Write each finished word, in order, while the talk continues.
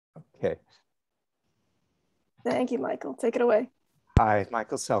Okay. Thank you, Michael. Take it away. Hi,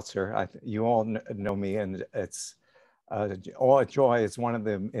 Michael Seltzer. You all know me, and it's all joy. It's one of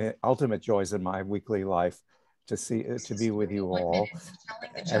the ultimate joys in my weekly life to be with you all,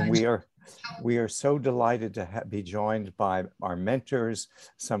 and we are so delighted to be joined by our mentors,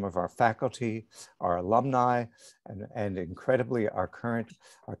 some of our faculty, our alumni, and incredibly our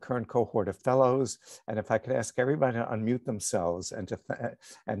current cohort of fellows. And if I could ask everybody to unmute themselves and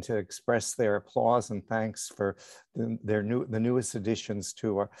to express their applause and thanks for the newest additions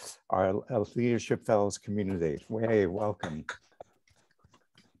to our Leadership Fellows community. Way welcome.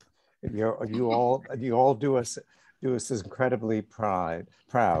 You all do us incredibly proud.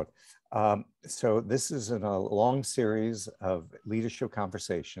 So this is in a long series of leadership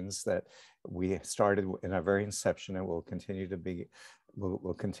conversations that we started in our very inception, and we'll continue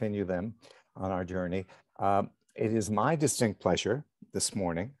them on our journey. It is my distinct pleasure this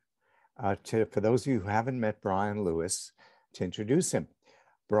morning for those of you who haven't met Brian Lewis, to introduce him.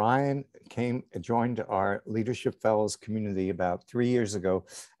 Brian joined our Leadership Fellows community about 3 years ago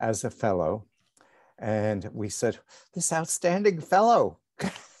as a fellow. And we said, this outstanding fellow,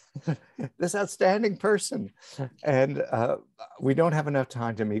 this outstanding person. And we don't have enough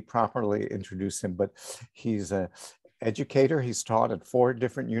time to properly introduce him, but he's an educator. He's taught at 4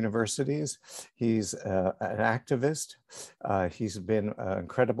 different universities. He's an activist. He's been an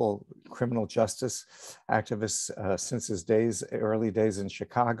incredible criminal justice activist since his early days in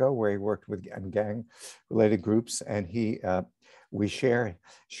Chicago, where he worked with gang-related groups. And we share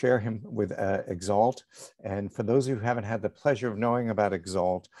him with Exalt. And for those of you who haven't had the pleasure of knowing about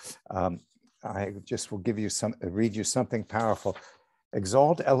Exalt, I just will read you something powerful.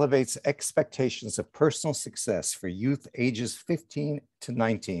 Exalt elevates expectations of personal success for youth ages 15 to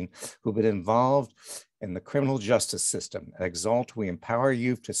 19 who've been involved in the criminal justice system. At Exalt, we empower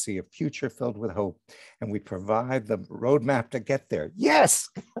youth to see a future filled with hope, and we provide the roadmap to get there. Yes,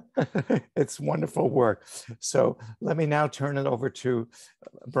 it's wonderful work. So let me now turn it over to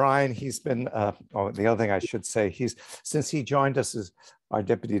Brian. He's been, the other thing I should say, since he joined us as our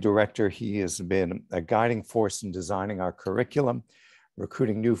deputy director, he has been a guiding force in designing our curriculum,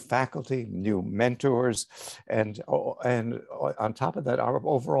 recruiting new faculty, new mentors, and on top of that, our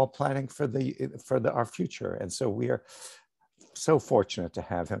overall planning for our future. And so we are so fortunate to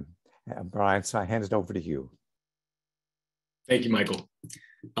have him. Brian, so I hand it over to you. Thank you, Michael.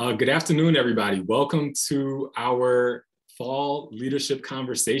 Good afternoon, everybody. Welcome to our fall leadership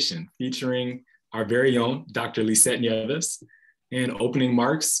conversation featuring our very own Dr. Lisette Nieves and opening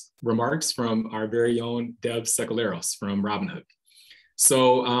remarks from our very own Deb Sakellarios from Robinhood.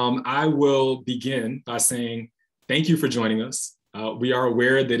 So I will begin by saying thank you for joining us. We are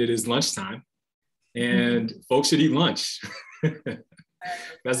aware that it is lunchtime and folks should eat lunch.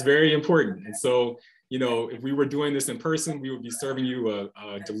 That's very important. And so, if we were doing this in person, we would be serving you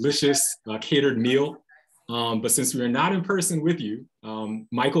a delicious catered meal. But since we are not in person with you,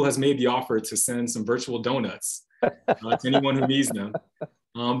 Michael has made the offer to send some virtual donuts to anyone who needs them.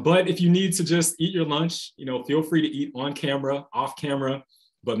 But if you need to just eat your lunch, feel free to eat on camera, off camera,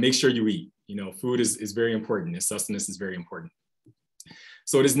 but make sure you eat. Food is very important, and sustenance is very important.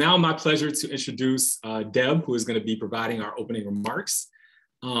 So it is now my pleasure to introduce Deb, who is going to be providing our opening remarks.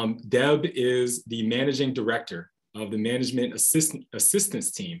 Deb is the managing director of the management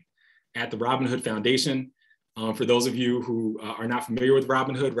assistance team at the Robinhood Foundation. For those of you who are not familiar with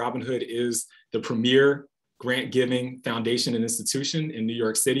Robinhood, Robinhood is the premier grant-giving foundation and institution in New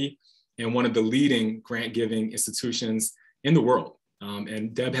York City, and one of the leading grant-giving institutions in the world.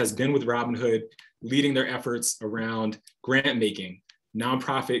 And Deb has been with Robinhood leading their efforts around grant making,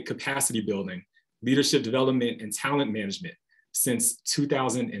 nonprofit capacity building, leadership development, and talent management since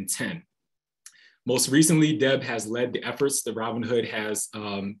 2010. Most recently, Deb has led the efforts that Robinhood has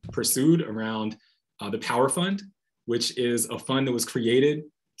pursued around the Power Fund, which is a fund that was created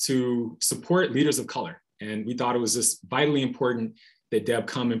to support leaders of color. And we thought it was just vitally important that Deb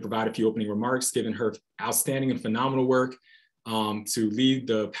come and provide a few opening remarks, given her outstanding and phenomenal work to lead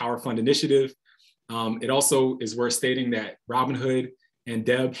the Power Fund initiative. It also is worth stating that Robinhood and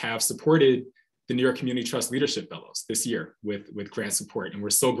Deb have supported the New York Community Trust Leadership Fellows this year with grant support, and we're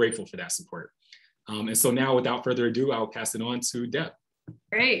so grateful for that support. And so now, without further ado, I'll pass it on to Deb.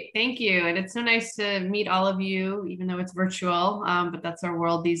 Great, thank you. And it's so nice to meet all of you, even though it's virtual, but that's our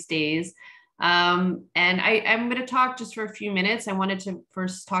world these days. And I'm going to talk just for a few minutes. I wanted to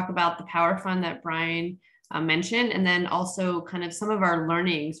first talk about the Power Fund that Brian mentioned, and then also kind of some of our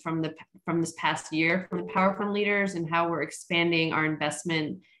learnings from this past year from the Power Fund leaders and how we're expanding our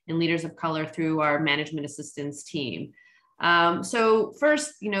investment in leaders of color through our management assistance team. So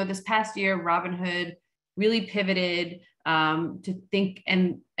first, this past year, Robinhood really pivoted to think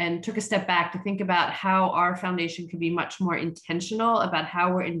and took a step back to think about how our foundation could be much more intentional about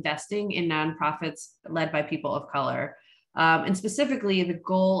how we're investing in nonprofits led by people of color. And specifically, the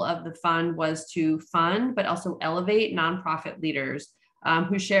goal of the fund was to fund, but also elevate nonprofit leaders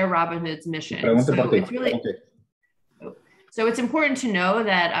who share Robinhood's mission. So it's important to know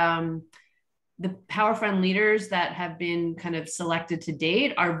that the Power Fund leaders that have been kind of selected to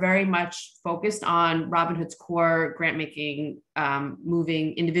date are very much focused on Robinhood's core grant making,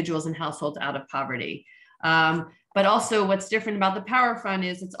 moving individuals and households out of poverty. But also what's different about the Power Fund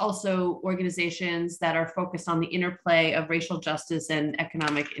is it's also organizations that are focused on the interplay of racial justice and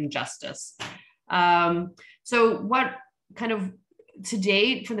economic injustice. So what kind of to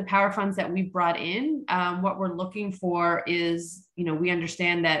date for the Power Funds that we brought in, what we're looking for is, we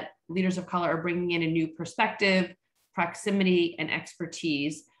understand that leaders of color are bringing in a new perspective, proximity, and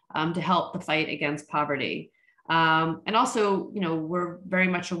expertise to help the fight against poverty. And also, we're very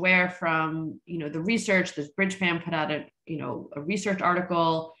much aware from, the research, this Bridgespan put out a research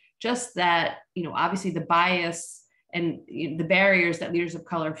article, just that, obviously the bias and the barriers that leaders of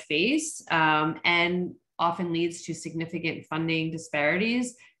color face and often leads to significant funding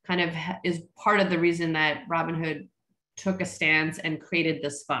disparities kind of is part of the reason that Robinhood took a stance and created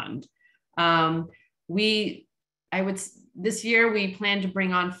this fund. This year, we plan to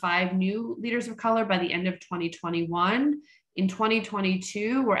bring on 5 new leaders of color by the end of 2021. In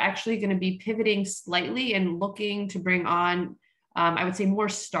 2022, we're actually going to be pivoting slightly and looking to bring on, I would say, more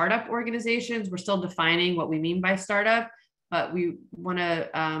startup organizations. We're still defining what we mean by startup, but we want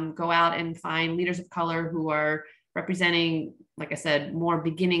to go out and find leaders of color who are representing, like I said, more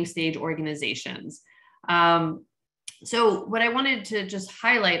beginning stage organizations. So what I wanted to just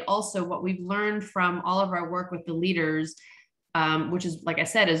highlight also what we've learned from all of our work with the leaders, which is, like I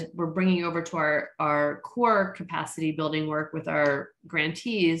said, is we're bringing over to our core capacity building work with our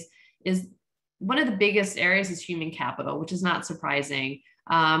grantees, is one of the biggest areas is human capital, which is not surprising.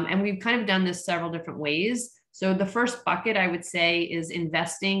 And we've kind of done this several different ways. So the first bucket, I would say, is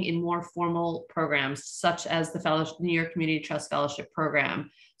investing in more formal programs, such as the New York Community Trust Fellowship Program.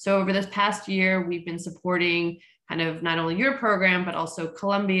 So over this past year, we've been supporting kind of not only your program, but also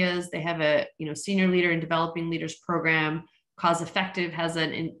Columbia's. They have a senior leader and developing leaders program. Cause Effective has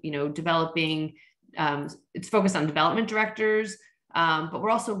an developing, it's focused on development directors, but we're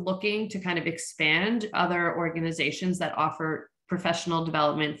also looking to kind of expand other organizations that offer professional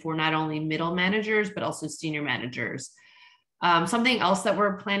development for not only middle managers, but also senior managers. Something else that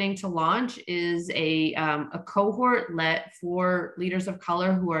we're planning to launch is a cohort for leaders of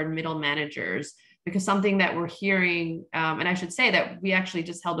color who are middle managers, because something that we're hearing, and I should say that we actually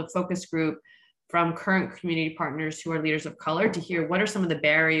just held a focus group from current community partners who are leaders of color to hear what were some of the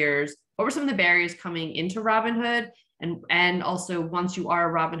barriers coming into Robinhood, and also once you are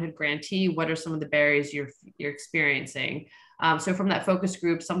a Robinhood grantee, what are some of the barriers you're experiencing? So from that focus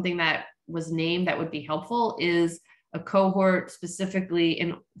group, something that was named that would be helpful is a cohort specifically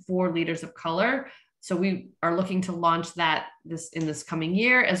for leaders of color. So we are looking to launch that in this coming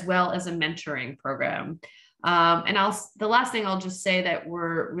year, as well as a mentoring program. And the last thing I'll just say that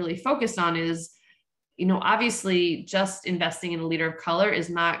we're really focused on is, obviously just investing in a leader of color is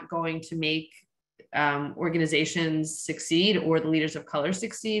not going to make organizations succeed or the leaders of color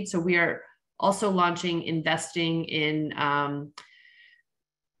succeed. So we are also launching investing in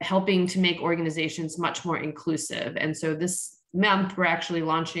helping to make organizations much more inclusive. And so this month, we're actually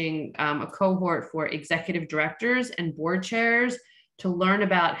launching a cohort for executive directors and board chairs to learn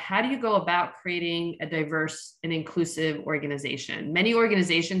about how do you go about creating a diverse and inclusive organization. Many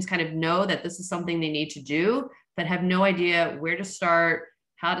organizations kind of know that this is something they need to do, but have no idea where to start,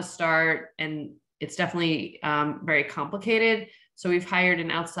 how to start, and it's definitely very complicated. So we've hired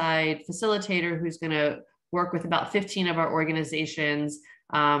an outside facilitator who's going to work with about 15 of our organizations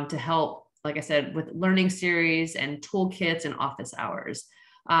to help, like I said, with learning series and toolkits and office hours.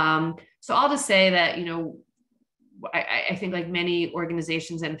 So I'll just say that, I think like many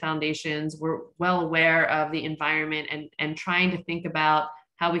organizations and foundations, we're well aware of the environment and trying to think about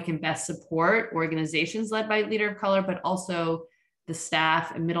how we can best support organizations led by leader of color, but also the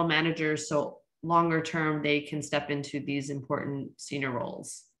staff and middle managers, so longer term, they can step into these important senior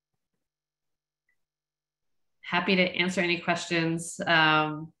roles. Happy to answer any questions.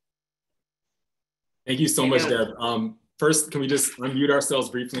 Thank you so much, Deb. First, can we just unmute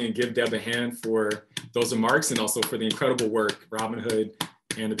ourselves briefly and give Deb a hand for those remarks and also for the incredible work Robinhood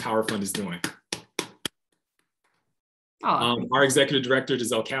and the Power Fund is doing. Oh. Our executive director,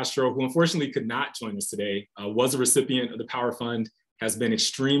 Giselle Castro, who unfortunately could not join us today, was a recipient of the Power Fund, has been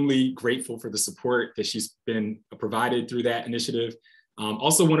extremely grateful for the support that she's been provided through that initiative.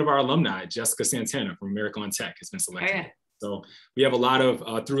 Also, one of our alumni, Jessica Santana from America on Tech, has been selected. Oh, yeah. So we have a lot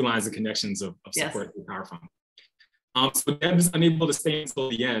of through lines and connections of support through Power Fund. So Deb is unable to stay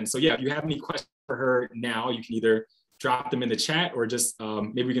until the end. So yeah, if you have any questions for her now, you can either drop them in the chat or just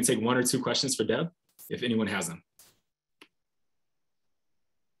maybe we can take 1 or 2 questions for Deb, if anyone has them.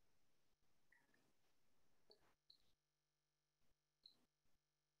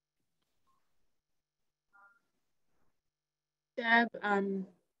 Deb, my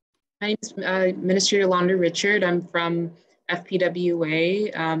name is Minister Yolanda Richard. I'm from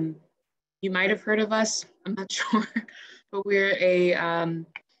FPWA. You might have heard of us, I'm not sure, but we're a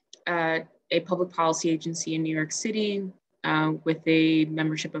public policy agency in New York City with a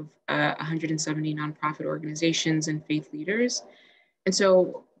membership of 170 nonprofit organizations and faith leaders. And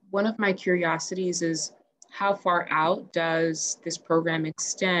so one of my curiosities is how far out does this program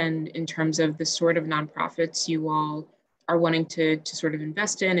extend in terms of the sort of nonprofits you all are wanting to sort of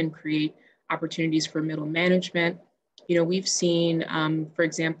invest in and create opportunities for middle management? You know, we've seen, for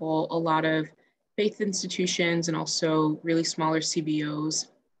example, a lot of faith institutions and also really smaller CBOs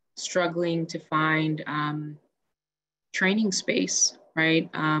struggling to find training space, right?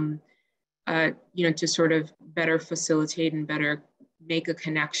 You know, to sort of better facilitate and better make a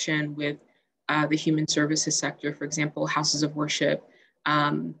connection with the human services sector, for example, houses of worship,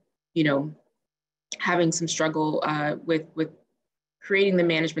 you know, having some struggle with creating the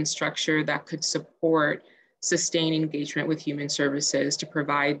management structure that could support sustained engagement with human services to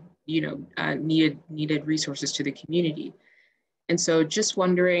provide, you know, needed resources to the community. And so just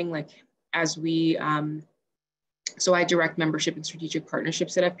wondering, like, as we, so I direct membership and strategic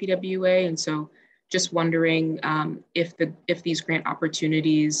partnerships at FPWA. And so just wondering if these grant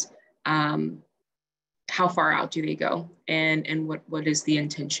opportunities, how far out do they go, and what is the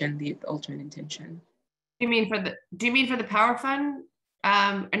intention, the ultimate intention? Do you mean for the Power Fund?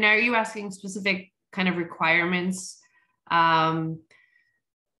 And are you asking specific kind of requirements?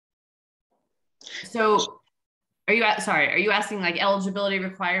 So are you asking like eligibility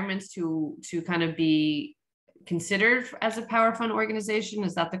requirements to kind of be considered as a Power Fund organization?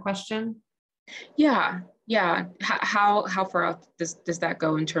 Is that the question? Yeah. How far out does that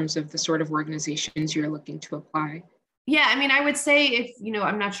go in terms of the sort of organizations you're looking to apply? Yeah, I mean, I would say if, you know,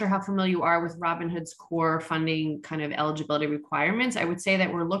 I'm not sure how familiar you are with Robin Hood's core funding kind of eligibility requirements. I would say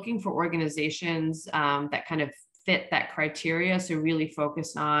that we're looking for organizations that kind of fit that criteria. So really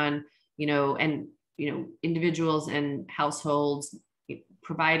focused on, you know, and, you know, individuals and households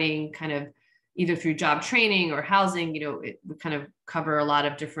providing kind of either through job training or housing, you know, it would kind of cover a lot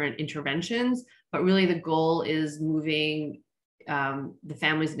of different interventions, but really the goal is moving the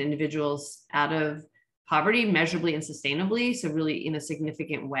families and individuals out of poverty measurably and sustainably. So really in a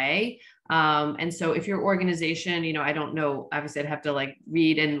significant way. And so if your organization, you know, I don't know, obviously I'd have to like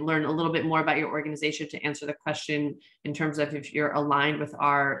read and learn a little bit more about your organization to answer the question in terms of if you're aligned with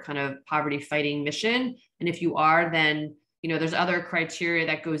our kind of poverty fighting mission. And if you are, then, you know, there's other criteria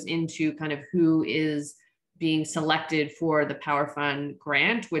that goes into kind of who is being selected for the Power Fund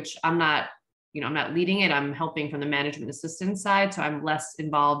grant, which I'm not leading it. I'm helping from the management assistance side. So I'm less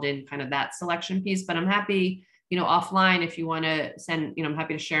involved in kind of that selection piece, but I'm happy, you know, offline, if you want to send, you know, I'm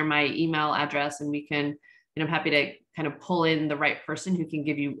happy to share my email address and we can, you know, I'm happy to kind of pull in the right person who can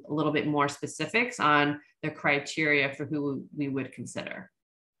give you a little bit more specifics on the criteria for who we would consider.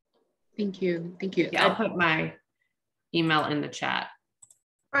 Thank you. Thank you. Yeah, I'll put my email in the chat.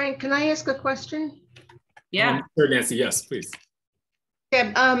 Brian, can I ask a question? Yeah. Sure, Nancy, yes, please.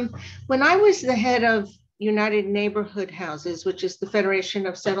 Deb, when I was the head of United Neighborhood Houses, which is the Federation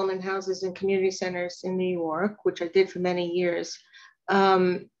of Settlement Houses and Community Centers in New York, which I did for many years,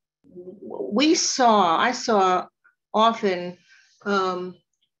 I saw often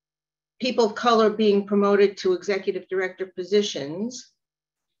people of color being promoted to executive director positions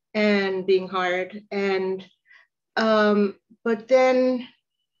and being hired. And but then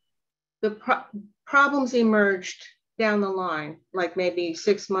the problems emerged down the line, like maybe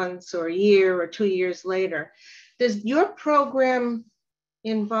 6 months or a year or 2 years later. Does your program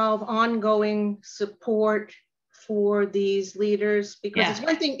involve ongoing support for these leaders? Because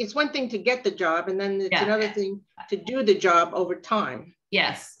it's one thing to get the job, and then it's another thing to do the job over time.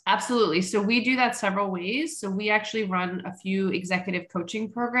 Yes, absolutely. So we do that several ways. So we actually run a few executive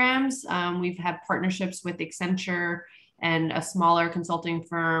coaching programs. We've had partnerships with Accenture and a smaller consulting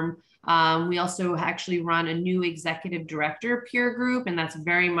firm. We also actually run a new executive director peer group, and that's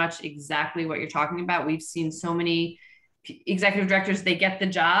very much exactly what you're talking about. We've seen so many executive directors, they get the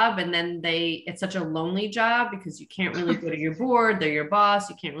job and then it's such a lonely job because you can't really go to your board, they're your boss.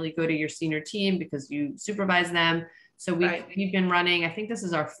 You can't really go to your senior team because you supervise them. So we've been running, I think this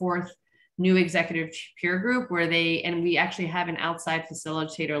is our 4th new executive peer group where we actually have an outside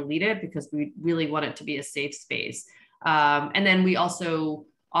facilitator lead it because we really want it to be a safe space. And then we also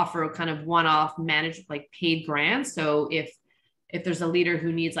offer a kind of one-off managed, like paid grants. So if there's a leader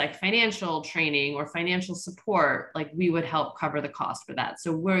who needs like financial training or financial support, like we would help cover the cost for that.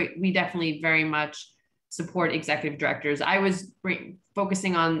 So we definitely very much support executive directors. I was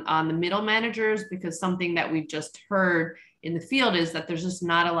focusing on the middle managers because something that we've just heard in the field is that there's just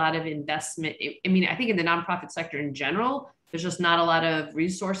not a lot of investment. I mean, I think in the nonprofit sector in general, there's just not a lot of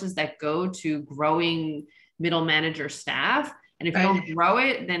resources that go to growing middle manager staff. And if you don't grow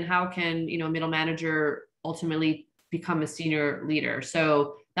it, then how can, a middle manager ultimately become a senior leader?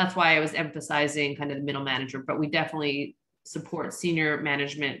 So that's why I was emphasizing kind of the middle manager, but we definitely support senior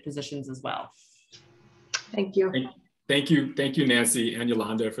management positions as well. Thank you. Thank you, Nancy and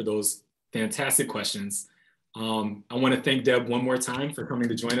Yolanda, for those fantastic questions. I want to thank Deb one more time for coming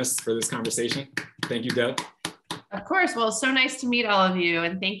to join us for this conversation. Thank you, Deb. Of course. Well, it's so nice to meet all of you.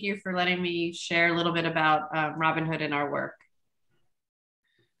 And thank you for letting me share a little bit about Robin Hood and our work.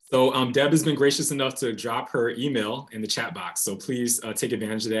 So Deb has been gracious enough to drop her email in the chat box. So please take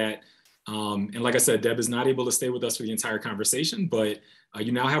advantage of that. And like I said, Deb is not able to stay with us for the entire conversation, but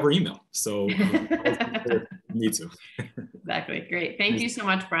you now have her email. So you need to. Exactly. Great. Thank you so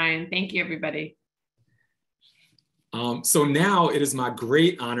much, Brian. Thank you, everybody. So now it is my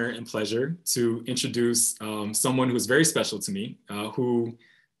great honor and pleasure to introduce someone who's very special to me, who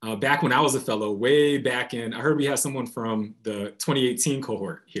back when I was a fellow, way back in, I heard we had someone from the 2018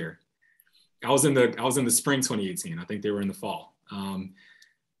 cohort here. I was in the spring 2018. I think they were in the fall.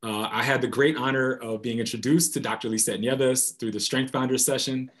 I had the great honor of being introduced to Dr. Lisette Nieves through the Strength Founders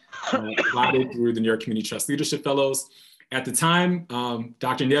session, provided through the New York Community Trust Leadership Fellows. At the time,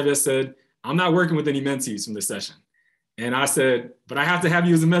 Dr. Nieves said, "I'm not working with any mentees from this session." And I said, "But I have to have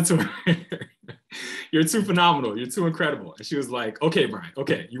you as a mentor. You're too phenomenal. You're too incredible." And she was like, "Okay, Brian,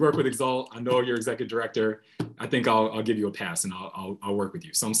 okay, you work with Exalt. I know you're executive director. I think I'll give you a pass and I'll work with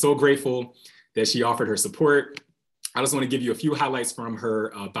you." So I'm so grateful that she offered her support. I just want to give you a few highlights from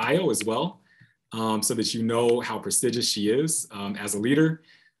her bio as well, so that you know how prestigious she is as a leader.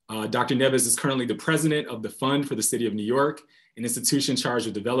 Dr. Nieves is currently the president of the Fund for the City of New York, an institution charged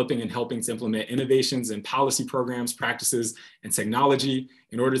with developing and helping to implement innovations in policy programs, practices, and technology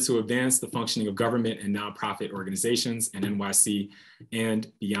in order to advance the functioning of government and nonprofit organizations in NYC and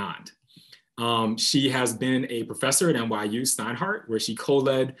beyond. She has been a professor at NYU Steinhardt, where she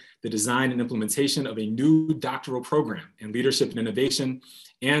co-led the design and implementation of a new doctoral program in leadership and innovation,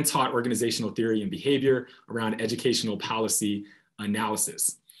 and taught organizational theory and behavior around educational policy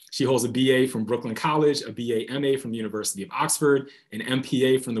analysis. She holds a BA from Brooklyn College, a BA MA from the University of Oxford, an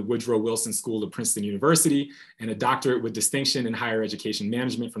MPA from the Woodrow Wilson School of Princeton University, and a doctorate with distinction in higher education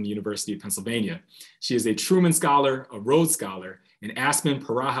management from the University of Pennsylvania. She is a Truman Scholar, a Rhodes Scholar, an Aspen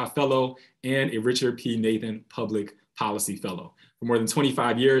Peraha Fellow, and a Richard P. Nathan Public Policy Fellow. For more than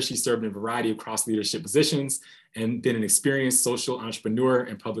 25 years, she served in a variety of cross-leadership positions and been an experienced social entrepreneur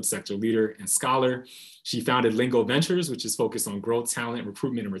and public sector leader and scholar. She founded Lingo Ventures, which is focused on growth, talent,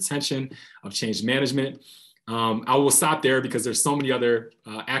 recruitment, and retention of change management. I will stop there because there's so many other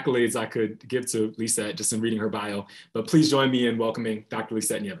accolades I could give to Lisette just in reading her bio, but please join me in welcoming Dr.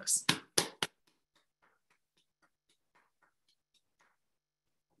 Lisette Nieves.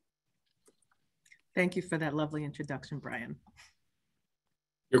 Thank you for that lovely introduction, Brian.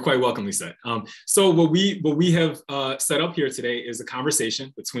 You're quite welcome, Lisette. So what we have set up here today is a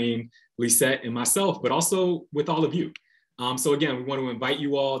conversation between Lisette and myself, but also with all of you. So again, we want to invite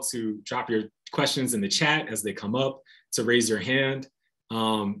you all to drop your questions in the chat as they come up, to raise your hand,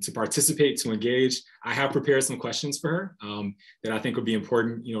 to participate, to engage. I have prepared some questions for her that I think would be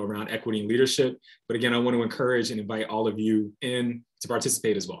important, around equity and leadership. But again, I want to encourage and invite all of you in to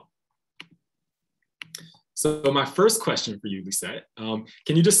participate as well. So my first question for you, Lisette, can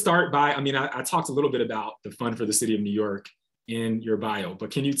you just start by, I talked a little bit about the Fund for the City of New York in your bio,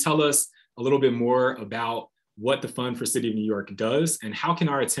 but can you tell us a little bit more about what the Fund for City of New York does, and how can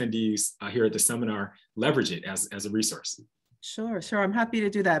our attendees here at the seminar leverage it as a resource? Sure. I'm happy to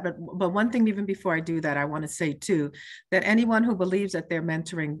do that. But one thing, even before I do that, I want to say too, that anyone who believes that they're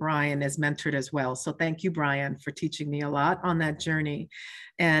mentoring Brian is mentored as well. So thank you, Brian, for teaching me a lot on that journey.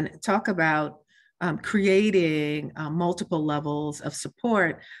 And talk about creating multiple levels of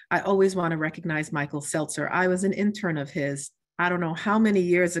support. I always want to recognize Michael Seltzer. I was an intern of his, I don't know how many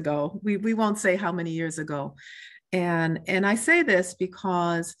years ago. We won't say how many years ago. And I say this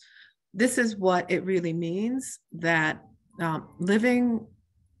because this is what it really means, that living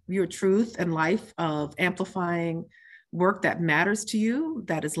your truth and life of amplifying work that matters to you,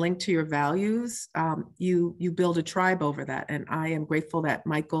 that is linked to your values, you build a tribe over that. And I am grateful that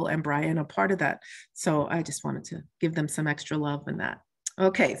Michael and Brian are part of that. So I just wanted to give them some extra love in that.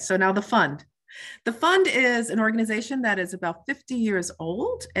 Okay, so now the fund. The fund is an organization that is about 50 years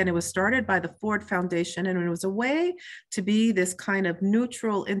old, and it was started by the Ford Foundation, and it was a way to be this kind of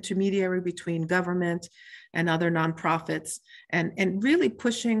neutral intermediary between government and other nonprofits, and really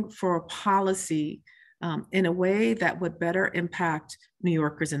pushing for a policy in a way that would better impact New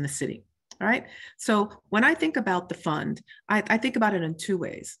Yorkers in the city. All right. So when I think about the fund, I think about it in two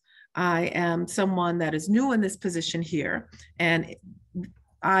ways. I am someone that is new in this position here, and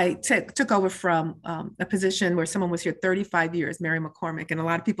I took over from a position where someone was here 35 years, Mary McCormick, and a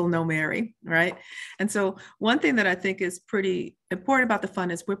lot of people know Mary, right? And so one thing that I think is pretty important about the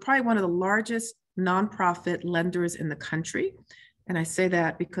fund is we're probably one of the largest nonprofit lenders in the country. And I say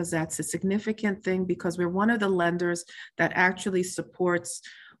that because that's a significant thing, because we're one of the lenders that actually supports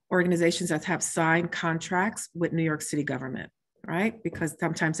organizations that have signed contracts with New York City government, right? Because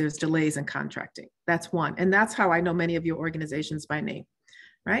sometimes there's delays in contracting. That's one. And that's how I know many of your organizations by name,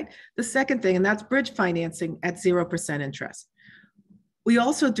 right? The second thing, and that's bridge financing at 0% interest. We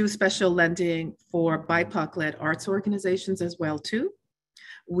also do special lending for BIPOC-led arts organizations as well, too.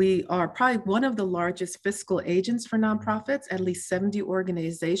 We are probably one of the largest fiscal agents for nonprofits. At least 70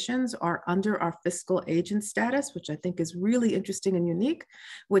 organizations are under our fiscal agent status, which I think is really interesting and unique,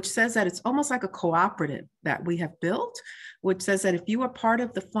 which says that it's almost like a cooperative that we have built, which says that if you are part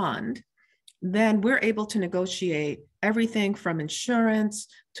of the fund, then we're able to negotiate everything from insurance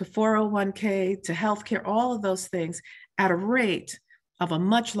to 401k to healthcare, all of those things at a rate of a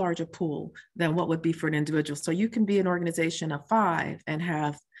much larger pool than what would be for an individual. So you can be an organization of 5 and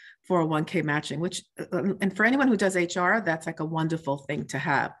have 401k matching, which, and for anyone who does HR, that's like a wonderful thing to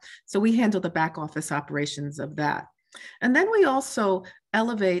have. So we handle the back office operations of that. And then we also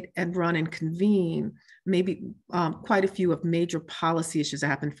elevate and run and convene maybe quite a few of major policy issues that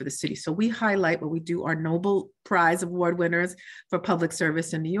happen for the city. So we highlight what we do, our Nobel Prize Award winners for public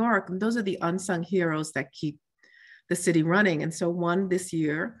service in New York. And those are the unsung heroes that keep the city running. And so one this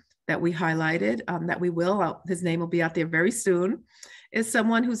year that we highlighted, that we will, his name will be out there very soon, is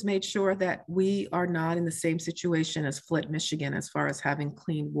someone who's made sure that we are not in the same situation as Flint, Michigan, as far as having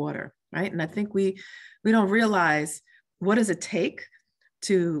clean water, right? And I think we don't realize, what does it take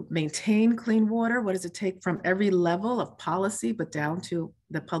to maintain clean water? What does it take from every level of policy, but down to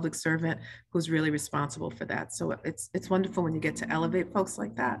the public servant who's really responsible for that? So it's wonderful when you get to elevate folks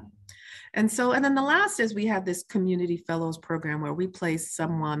like that. And then the last is we have this community fellows program where we place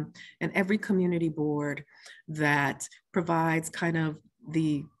someone in every community board that provides kind of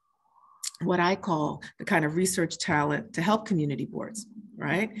what I call the kind of research talent to help community boards,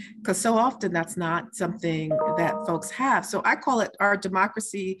 right? Because so often that's not something that folks have. So I call it our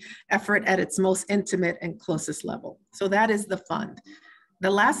democracy effort at its most intimate and closest level. So that is the fund. The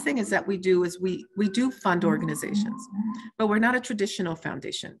last thing is that we do fund organizations, but we're not a traditional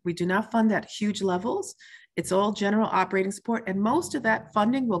foundation. We do not fund at huge levels. It's all general operating support, and most of that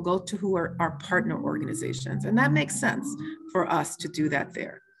funding will go to who are our partner organizations. And that makes sense for us to do that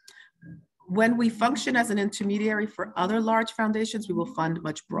there. When we function as an intermediary for other large foundations, we will fund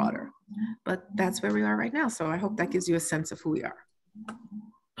much broader, but that's where we are right now. So I hope that gives you a sense of who we are.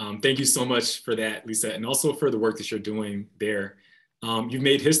 Thank you so much for that, Lisette, and also for the work that you're doing there. You've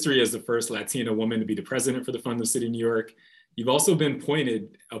made history as the first Latina woman to be the president for the Fund of the City of New York. You've also been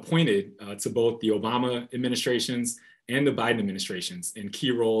appointed to both the Obama administrations and the Biden administrations in key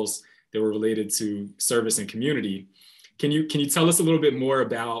roles that were related to service and community. Can you tell us a little bit more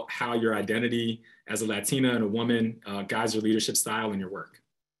about how your identity as a Latina and a woman guides your leadership style and your work?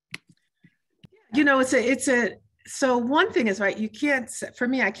 You know, so one thing is, right, for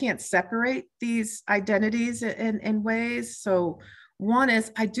me, I can't separate these identities in ways. So one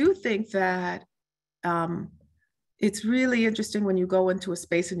is, I do think that it's really interesting when you go into a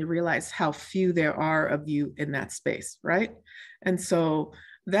space and you realize how few there are of you in that space, right? And so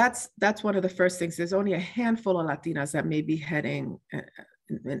that's one of the first things. There's only a handful of Latinas that may be heading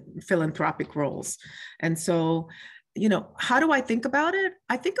in philanthropic roles. And so, you know, how do I think about it?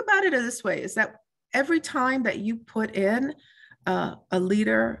 I think about it in this way, is that every time that you put in a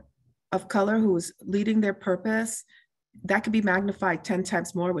leader of color who's leading their purpose, that could be magnified 10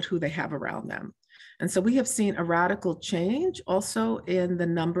 times more with who they have around them. And so we have seen a radical change also in the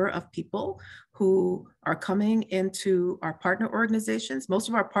number of people who are coming into our partner organizations. Most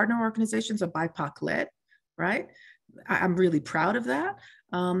of our partner organizations are BIPOC-led, right? I'm really proud of that.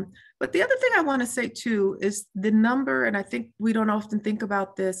 But the other thing I want to say too is the number, and I think we don't often think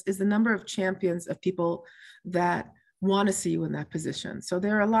about this, is the number of champions of people that want to see you in that position. So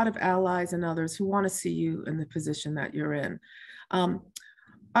there are a lot of allies and others who want to see you in the position that you're in.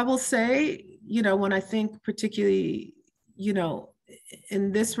 I will say, you know, when I think particularly, you know,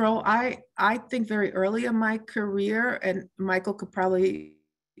 in this role, I think very early in my career, and Michael could probably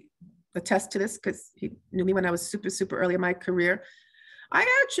attest to this because he knew me when I was super, super early in my career. I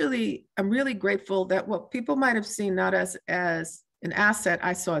actually am really grateful that what people might have seen not as an asset,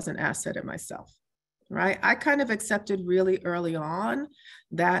 I saw as an asset in myself, right? I kind of accepted really early on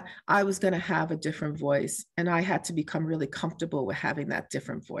that I was going to have a different voice, and I had to become really comfortable with having that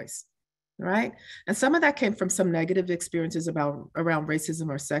different voice, right? And some of that came from some negative experiences around racism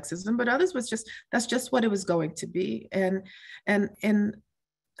or sexism, but others was just, that's just what it was going to be. And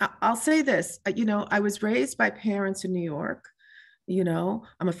I'll say this, you know, I was raised by parents in New York. You know,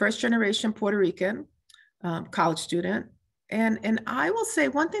 I'm a first generation Puerto Rican college student. And I will say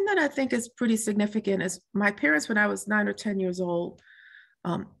one thing that I think is pretty significant is my parents, when I was 9 or 10 years old,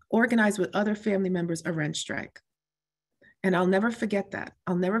 organized with other family members a rent strike. And I'll never forget that.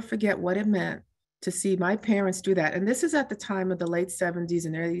 I'll never forget what it meant to see my parents do that. And this is at the time of the late 70s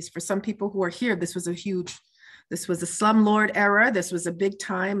and 80s. For some people who are here, this was a slumlord era. This was a big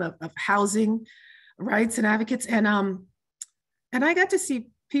time of housing rights and advocates. And I got to see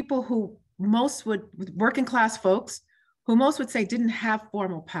people who working class folks, who most would say didn't have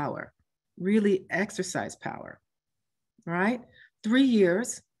formal power, really exercise power, right? 3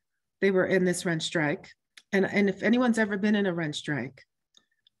 years, they were in this rent strike. And if anyone's ever been in a rent strike,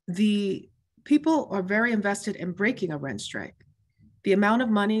 the people are very invested in breaking a rent strike. The amount of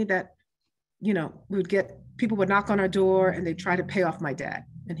money that, you know, we would get, people would knock on our door and they'd try to pay off my dad,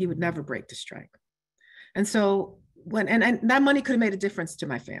 and he would never break the strike. And so and that money could have made a difference to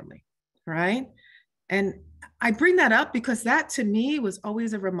my family, right? And I bring that up because that to me was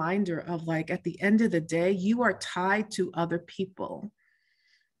always a reminder of, like, at the end of the day, you are tied to other people,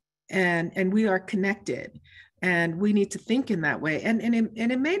 and we are connected, and we need to think in that way. And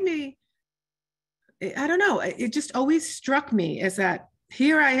it made me, I don't know, it just always struck me as that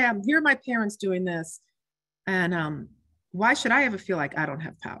here I am, here are my parents doing this, and why should I ever feel like I don't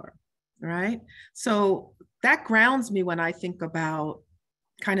have power, right? So that grounds me when I think about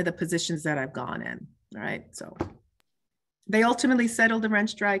kind of the positions that I've gone in, right? So they ultimately settled the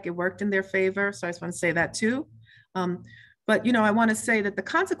rent strike. It worked in their favor. So I just want to say that too. But, you know, I want to say that the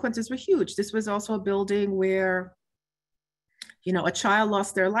consequences were huge. This was also a building where, you know, a child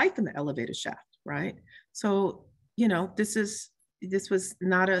lost their life in the elevator shaft, right? So, you know, this was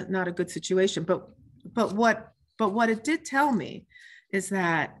not a good situation. But what it did tell me is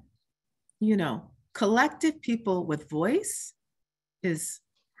that, you know, collective people with voice is,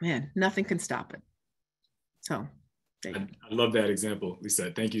 man, nothing can stop it. So I love that example,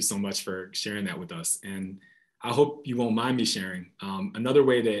 Lisette. Thank you so much for sharing that with us. And I hope you won't mind me sharing. Another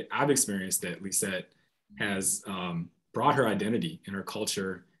way that I've experienced that Lisette has brought her identity and her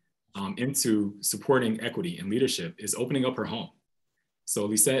culture into supporting equity and leadership is opening up her home. So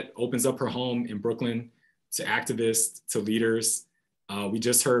Lisette opens up her home in Brooklyn to activists, to leaders. We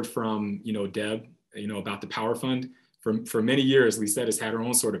just heard from, you know, Deb, you know, about the Power Fund. For many years, Lisette has had her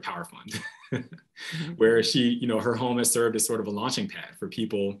own sort of Power Fund, where she, you know, her home has served as sort of a launching pad for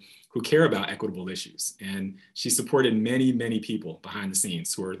people who care about equitable issues. And she supported many, many people behind the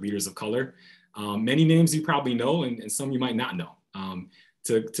scenes who are leaders of color. Many names you probably know, and some you might not know,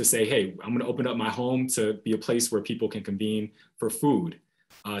 to say, hey, I'm gonna open up my home to be a place where people can convene for food,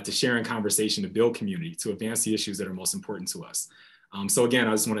 to share in conversation, to build community, to advance the issues that are most important to us. So again,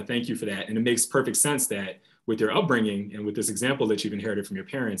 I just want to thank you for that. And it makes perfect sense that with your upbringing and with this example that you've inherited from your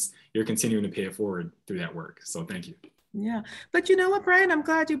parents, you're continuing to pay it forward through that work. So thank you. Yeah, but you know what, Brian, I'm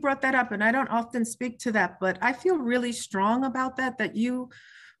glad you brought that up. And I don't often speak to that, but I feel really strong about that,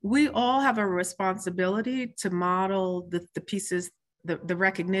 we all have a responsibility to model the pieces, the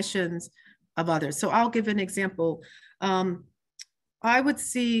recognitions of others. So I'll give an example. I would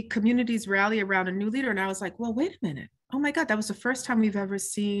see communities rally around a new leader, and I was like, well, wait a minute. Oh my God, that was the first time we've ever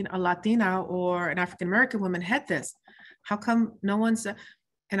seen a Latina or an African-American woman head this. How come no one's,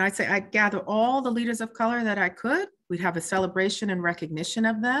 and I'd say I'd gather all the leaders of color that I could. We'd have a celebration and recognition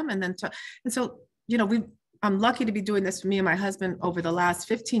of them. And so, you know, I'm lucky to be doing this for me and my husband over the last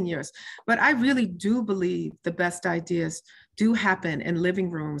 15 years, but I really do believe the best ideas do happen in living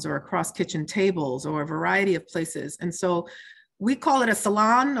rooms or across kitchen tables or a variety of places. And so we call it a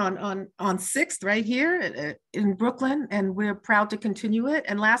salon on 6th right here in Brooklyn, and we're proud to continue it.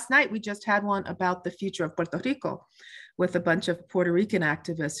 And last night we just had one about the future of Puerto Rico with a bunch of Puerto Rican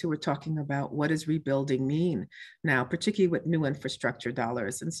activists who were talking about what does rebuilding mean now, particularly with new infrastructure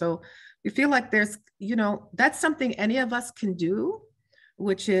dollars. And so we feel like there's, that's something any of us can do,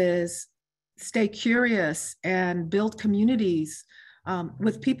 which is stay curious and build communities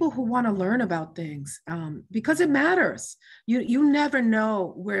with people who want to learn about things, because it matters. You never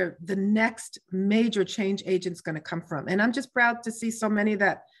know where the next major change agent's going to come from. And I'm just proud to see so many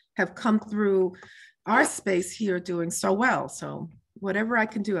that have come through our space here doing so well. So whatever I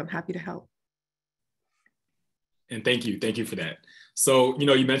can do, I'm happy to help. And thank you for that. So,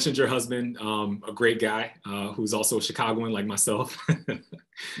 you mentioned your husband, a great guy who's also a Chicagoan like myself.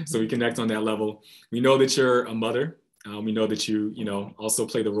 So we connect on that level. We know that you're a mother. We know that you also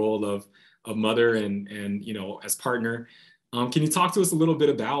play the role of mother and as partner. Can you talk to us a little bit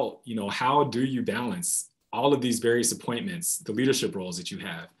about, how do you balance all of these various appointments, the leadership roles that you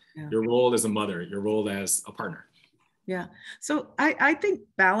have, your role as a mother, your role as a partner? Yeah. So I think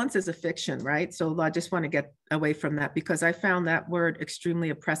balance is a fiction, right? So I just want to get away from that because I found that word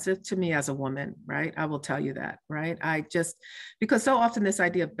extremely oppressive to me as a woman, right? I will tell you that, right? Because so often this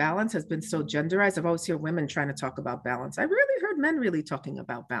idea of balance has been so genderized. I've always heard women trying to talk about balance. I really heard men really talking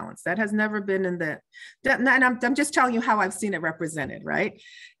about balance. That has never been in and I'm just telling you how I've seen it represented, right?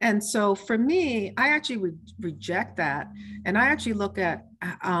 And so for me, I actually reject that. And I actually look at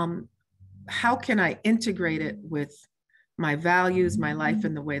how can I integrate it with my values, my life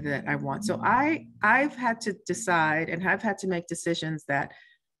in the way that I want. So I've had to decide and I've had to make decisions that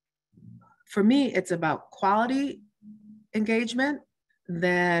for me, it's about quality engagement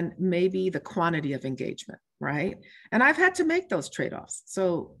than maybe the quantity of engagement, right? And I've had to make those trade-offs.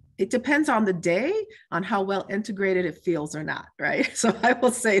 So it depends on the day, on how well integrated it feels or not, right? So I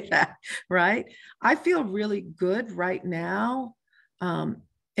will say that, right? I feel really good right now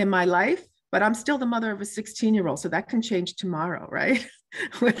in my life, but I'm still the mother of a 16-year-old, so that can change tomorrow, right?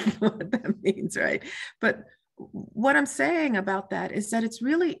 What that means, right? But what I'm saying about that is that it's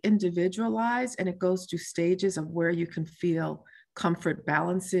really individualized and it goes through stages of where you can feel comfort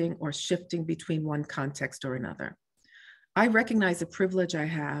balancing or shifting between one context or another. I recognize the privilege I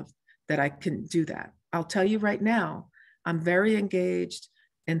have that I can do that. I'll tell you right now, I'm very engaged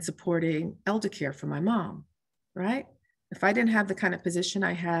in supporting elder care for my mom, right? If I didn't have the kind of position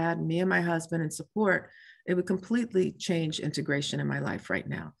I had, me and my husband and support, it would completely change integration in my life right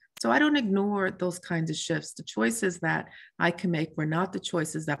now. So I don't ignore those kinds of shifts. The choices that I can make were not the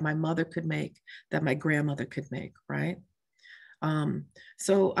choices that my mother could make, that my grandmother could make, right?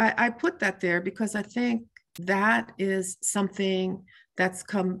 So I put that there because I think that is something that's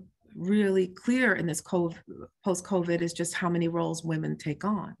come really clear in this post-COVID is just how many roles women take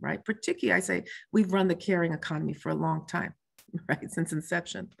on, right? Particularly, I say we've run the caring economy for a long time, right? Since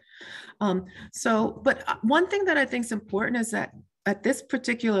inception. But one thing that I think is important is that at this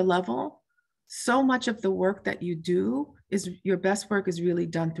particular level, so much of the work that you do is your best work is really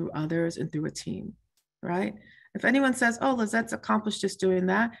done through others and through a team, right? If anyone says, oh, Lisette's accomplished just doing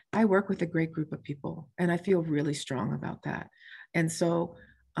that, I work with a great group of people and I feel really strong about that. And so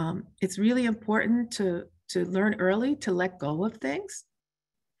it's really important to learn early to let go of things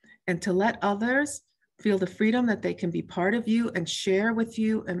and to let others feel the freedom that they can be part of you and share with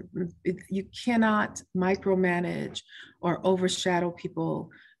you. And you cannot micromanage or overshadow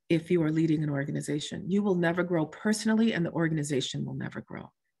people if you are leading an organization. You will never grow personally and the organization will never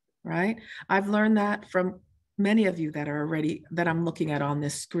grow, right? I've learned that from many of you that I'm looking at on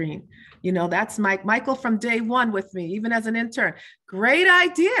this screen. That's Michael from day one with me, even as an intern. Great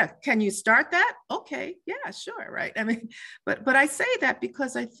idea. Can you start that? Okay, yeah, sure, right? I mean, but I say that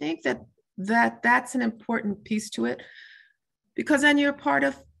because I think that's an important piece to it, because then you're part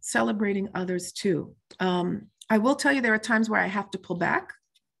of celebrating others too. I will tell you there are times where I have to pull back,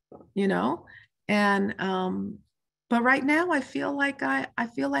 and but right now I feel like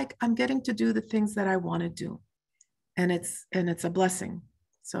I'm getting to do the things that I want to do. And it's a blessing.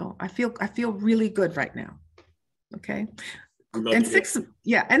 So I feel really good right now. Okay. And 6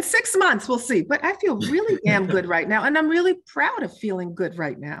 months, we'll see. But I feel really damn good right now. And I'm really proud of feeling good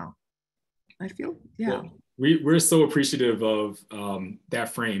right now. I feel, yeah. Well, we're so appreciative of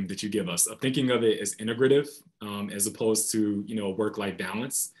that frame that you give us, of thinking of it as integrative as opposed to, work-life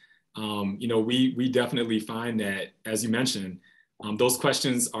balance. We definitely find that, as you mentioned, those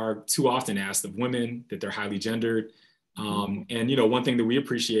questions are too often asked of women, that they're highly gendered. And one thing that we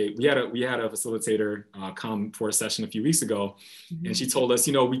appreciate, we had a facilitator come for a session a few weeks ago, and she told us,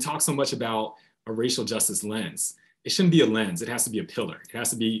 we talk so much about a racial justice lens, it shouldn't be a lens. It has to be a pillar. It has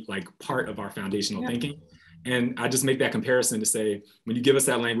to be like part of our foundational thinking. And I just make that comparison to say, when you give us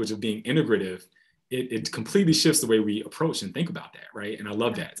that language of being integrative, it completely shifts the way we approach and think about that, right? And I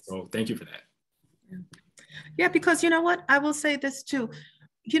love that. So thank you for that. Yeah, because you know what? I will say this too.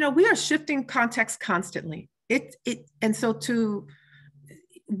 You know, we are shifting context constantly. And so to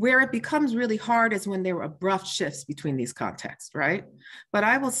where it becomes really hard is when there are abrupt shifts between these contexts, right? But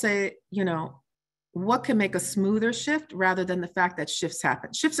I will say, you know, what can make a smoother shift rather than the fact that shifts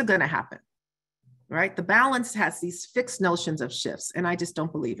happen? Shifts are going to happen, right? The balance has these fixed notions of shifts, and I just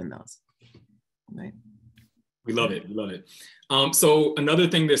don't believe in those. Right. We love it. We love it. So another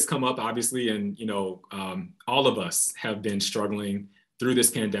thing that's come up, obviously, and you know, all of us have been struggling through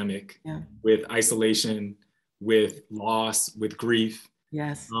this pandemic with isolation, with loss, with grief.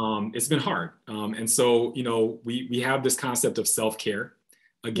 Yes. It's been hard. And so, you know, we have this concept of self-care.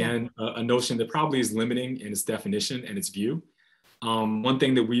 Again, a notion that probably is limiting in its definition and its view. One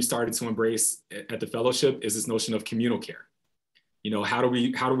thing that we started to embrace at the fellowship is this notion of communal care. You know, how do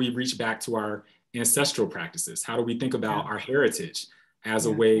we reach back to our ancestral practices? How do we think about our heritage as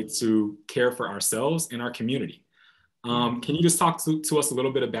a way to care for ourselves and our community? Can you just talk to us a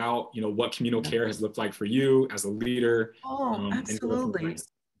little bit about, you know, what communal care has looked like for you as a leader? Oh, absolutely.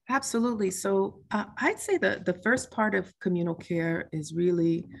 Absolutely. So I'd say the first part of communal care is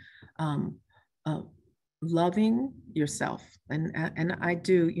really loving yourself. And I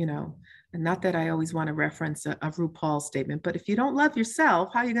do, you know, and not that I always want to reference a RuPaul statement, but if you don't love yourself,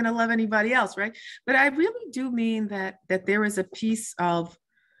 how are you going to love anybody else, right? But I really do mean that there is a piece of,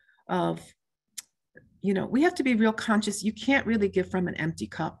 you know, we have to be real conscious. You can't really give from an empty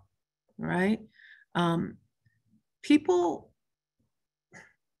cup, right? People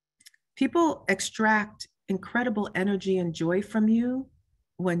extract incredible energy and joy from you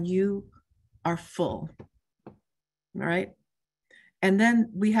when you are full, right? And then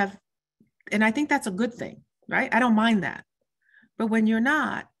we have, and I think that's a good thing, right? I don't mind that. But when you're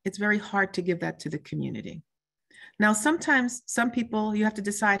not, it's very hard to give that to the community. Now, sometimes some people, you have to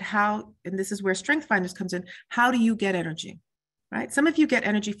decide how, and this is where Strength Finders comes in, how do you get energy, right? Some of you get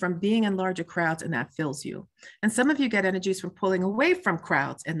energy from being in larger crowds and that fills you. And some of you get energies from pulling away from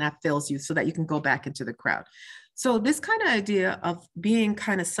crowds and that fills you so that you can go back into the crowd. So this kind of idea of being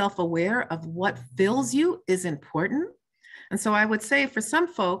kind of self-aware of what fills you is important. And so I would say for some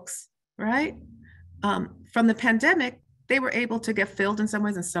folks, right, from the pandemic, they were able to get filled in some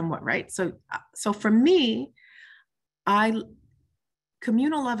ways and somewhat, right? So for me,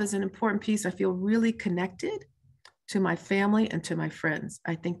 communal love is an important piece. I feel really connected to my family and to my friends.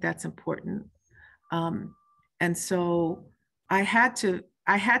 I think that's important. And so I had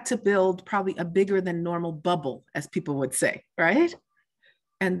to build probably a bigger than normal bubble, as people would say, right?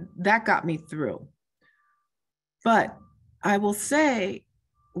 And that got me through. But I will say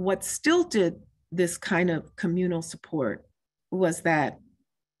what still did this kind of communal support was that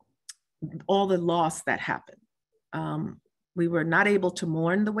all the loss that happened. We were not able to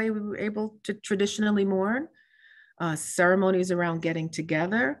mourn the way we were able to traditionally mourn. Ceremonies around getting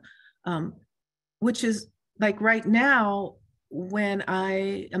together, which is like right now, when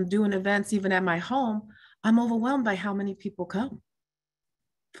I am doing events, even at my home, I'm overwhelmed by how many people come.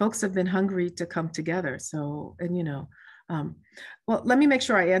 Folks have been hungry to come together. So, and you know, well, let me make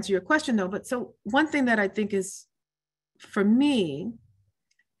sure I answer your question though. But so one thing that I think is, for me,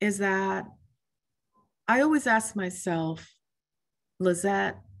 is that I always ask myself,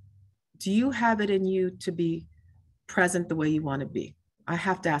 Lisette, do you have it in you to be present the way you want to be? I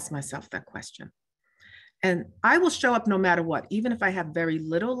have to ask myself that question. And I will show up no matter what, even if I have very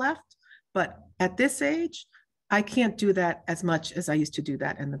little left. But at this age, I can't do that as much as I used to do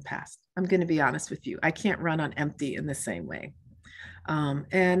that in the past. I'm going to be honest with you. I can't run on empty in the same way.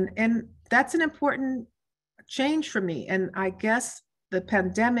 And that's an important change for me. And I guess the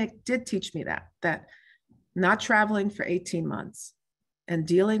pandemic did teach me that not traveling for 18 months and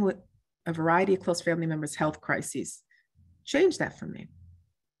dealing with a variety of close family members' health crises changed that for me.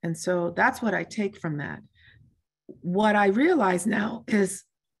 And so that's what I take from that. What I realize now is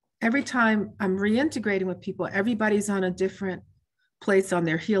every time I'm reintegrating with people, everybody's on a different place on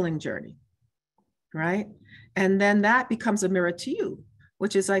their healing journey, right? And then that becomes a mirror to you,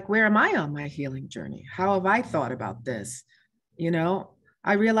 which is like, where am I on my healing journey? How have I thought about this? You know,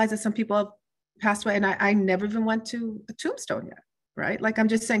 I realize that some people have passed away and I never even went to a tombstone yet, right? Like I'm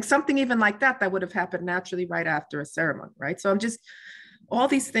just saying something even like that would have happened naturally right after a ceremony, right? So I'm just, all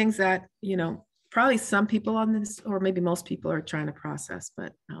these things that, you know, probably some people on this, or maybe most people are trying to process,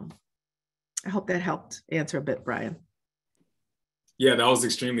 but I hope that helped answer a bit, Brian. Yeah, that was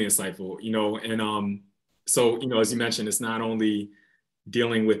extremely insightful, you know, and So, as you mentioned, it's not only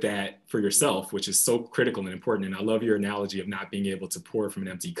dealing with that for yourself, which is so critical and important. And I love your analogy of not being able to pour from an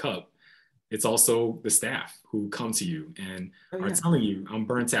empty cup. It's also the staff who come to you and are telling you, I'm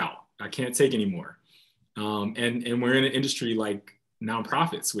burnt out. I can't take anymore. And we're in an industry like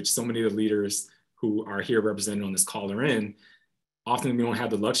nonprofits, which so many of the leaders who are here represented on this call are in. Often we don't have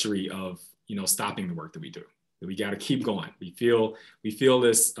the luxury of, stopping the work that we do. That we got to keep going. We feel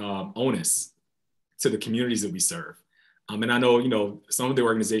this onus to the communities that we serve. And I know, some of the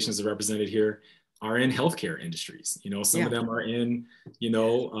organizations that are represented here are in healthcare industries. Some of them are in,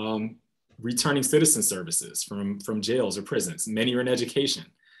 returning citizen services from jails or prisons. Many are in education.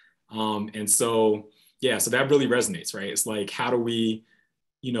 And so, so that really resonates, right? It's like, how do we,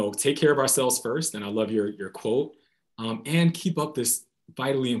 take care of ourselves first? And I love your quote, and keep up this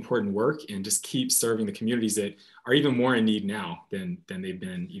vitally important work and just keep serving the communities that are even more in need now than they've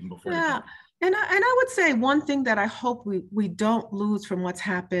been even before. Yeah. And I would say one thing that I hope we don't lose from what's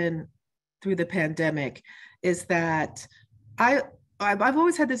happened through the pandemic is that I've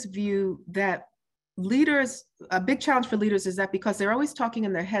always had this view that leaders, a big challenge for leaders is that because they're always talking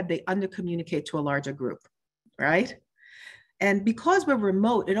in their head, they under-communicate to a larger group, right? And because we're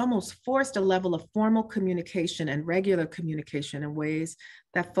remote, it almost forced a level of formal communication and regular communication in ways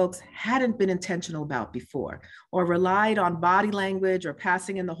that folks hadn't been intentional about before, or relied on body language or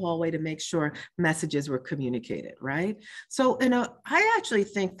passing in the hallway to make sure messages were communicated, right? So, I actually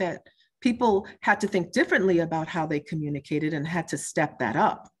think that people had to think differently about how they communicated and had to step that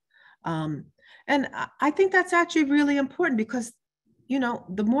up. And I think that's actually really important because,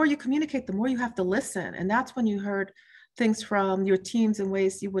 the more you communicate, the more you have to listen. And that's when you heard things from your teams in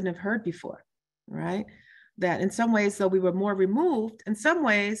ways you wouldn't have heard before, right? That in some ways, though we were more removed, in some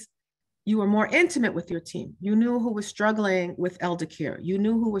ways, you were more intimate with your team. You knew who was struggling with elder care. You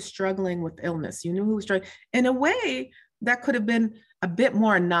knew who was struggling with illness. You knew who was struggling in a way that could have been a bit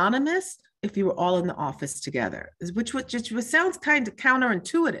more anonymous if you were all in the office together, which sounds kind of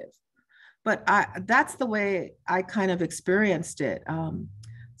counterintuitive, but that's the way I kind of experienced it.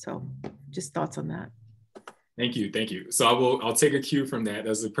 So just thoughts on that. Thank you. So I'll take a cue from that.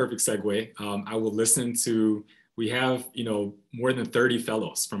 That's a perfect segue. I will listen to, we have, more than 30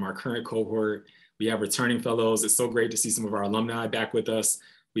 fellows from our current cohort. We have returning fellows. It's so great to see some of our alumni back with us.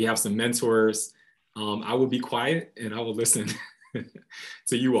 We have some mentors. I will be quiet and I will listen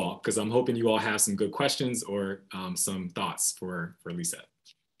to you all, because I'm hoping you all have some good questions or some thoughts for Lisette.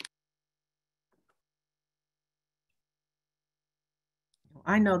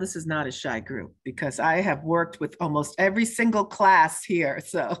 I know this is not a shy group because I have worked with almost every single class here,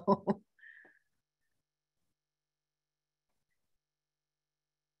 so.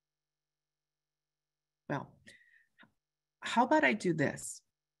 Well, how about I do this?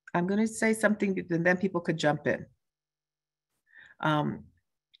 I'm going to say something and then people could jump in.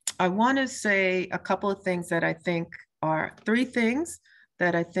 I want to say a couple of things that I think are three things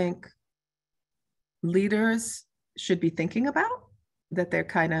that I think leaders should be thinking about, that they're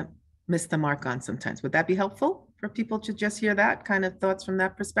kind of miss the mark on sometimes. Would that be helpful for people to just hear that kind of thoughts from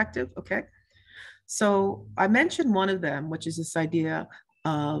that perspective? Okay. So I mentioned one of them, which is this idea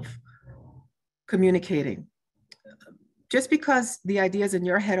of communicating. Just because the idea is in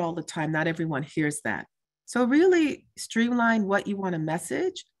your head all the time, not everyone hears that. So really streamline what you want to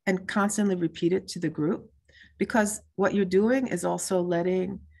message and constantly repeat it to the group, because what you're doing is also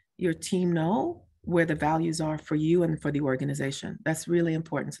letting your team know where the values are for you and for the organization. That's really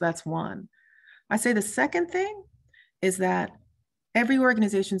important. So that's one. I say the second thing is that every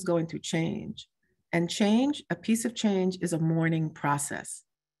organization is going through change, and change, a piece of change is a mourning process,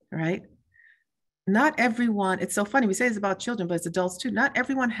 right? Not everyone, it's so funny, we say it's about children, but it's adults too. Not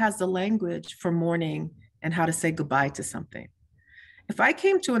everyone has the language for mourning and how to say goodbye to something. If I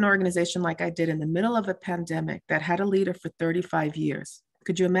came to an organization like I did in the middle of a pandemic that had a leader for 35 years,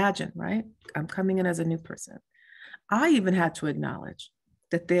 could you imagine, right? I'm coming in as a new person. I even had to acknowledge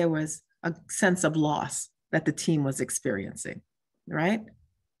that there was a sense of loss that the team was experiencing, right?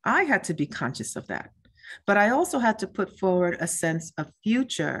 I had to be conscious of that. But I also had to put forward a sense of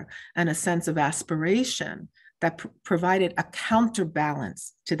future and a sense of aspiration that provided a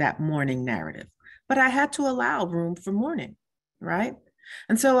counterbalance to that mourning narrative. But I had to allow room for mourning, right?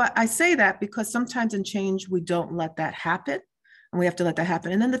 And so I say that because sometimes in change, we don't let that happen, and we have to let that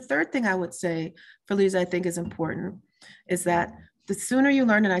happen. And then the third thing I would say for leaders I think is important is that the sooner you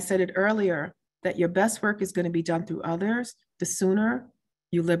learn, and I said it earlier, that your best work is going to be done through others, the sooner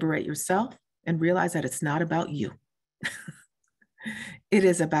you liberate yourself and realize that it's not about you. It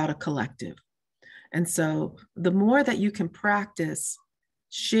is about a collective. And so the more that you can practice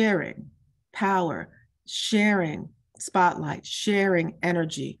sharing power, sharing spotlight, sharing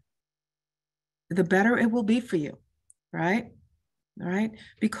energy, the better it will be for you, right? All right,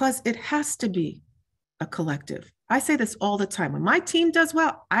 because it has to be a collective. I say this all the time. When my team does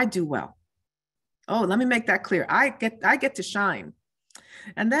well, I do well. Oh, let me make that clear. I get to shine.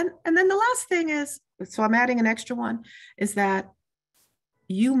 And then the last thing is, so I'm adding an extra one, is that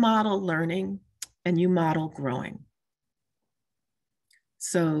you model learning and you model growing.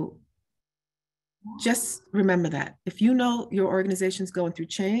 So just remember that. If you know your organization's going through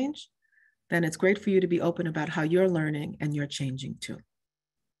change, then it's great for you to be open about how you're learning and you're changing too.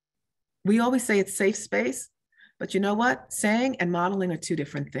 We always say it's safe space, but you know what? Saying and modeling are two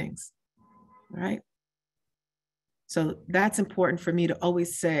different things, right? So that's important for me to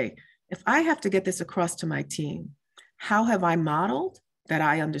always say, if I have to get this across to my team, how have I modeled that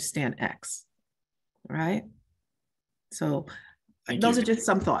I understand X, right? So those are just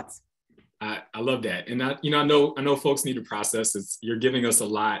some thoughts. I love that. And I know folks need to process this. You're giving us a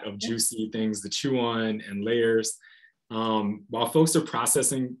lot of juicy things to chew on and layers. While folks are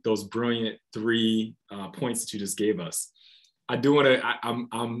processing those brilliant 3 points that you just gave us, I do want to,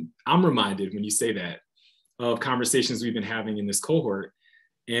 I'm reminded when you say that of conversations we've been having in this cohort.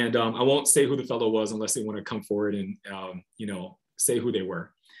 And I won't say who the fellow was unless they want to come forward and, say who they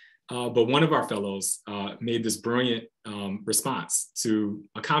were. But one of our fellows made this brilliant response to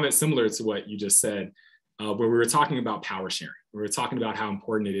a comment similar to what you just said, where we were talking about power sharing. We were talking about how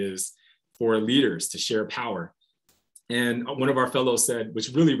important it is for leaders to share power. And one of our fellows said, which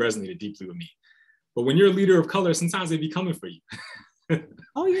really resonated deeply with me, but when you're a leader of color, sometimes they be coming for you.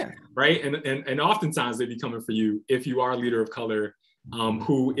 Oh, yeah. Right. And oftentimes they be coming for you if you are a leader of color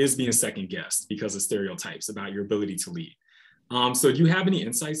who is being second guessed because of stereotypes about your ability to lead. So do you have any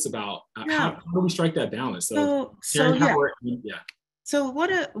insights about how do we strike that balance? So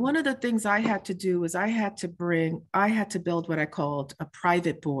one of the things I had to do was I had to build what I called a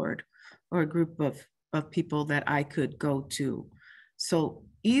private board, or a group of people that I could go to. So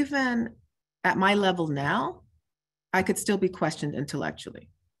even at my level now, I could still be questioned intellectually,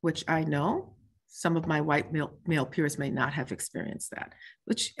 which I know some of my white male peers may not have experienced that,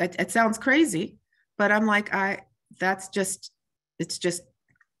 which it sounds crazy, but I'm like,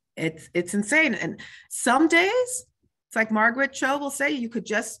 it's insane. And some days, it's like Margaret Cho will say, you could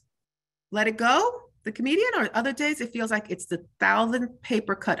just let it go, the comedian, or other days it feels like it's the 1,000th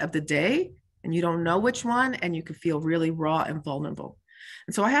paper cut of the day and you don't know which one, and you can feel really raw and vulnerable.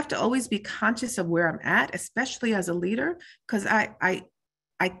 And so I have to always be conscious of where I'm at, especially as a leader, because I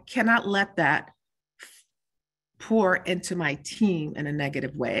cannot let that pour into my team in a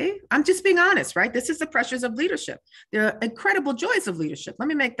negative way. I'm just being honest, right? This is the pressures of leadership. There are incredible joys of leadership. Let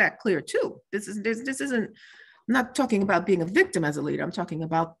me make that clear too. This isn't, I'm not talking about being a victim as a leader. I'm talking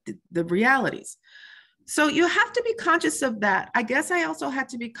about the realities. So you have to be conscious of that. I guess I also had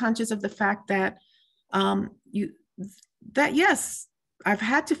to be conscious of the fact that yes, I've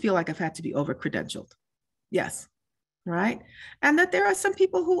had to feel like I've had to be over-credentialed. Yes, right? And that there are some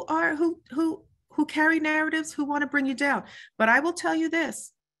people who carry narratives who want to bring you down. But I will tell you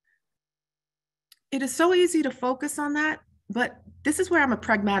this, it is so easy to focus on that, but this is where I'm a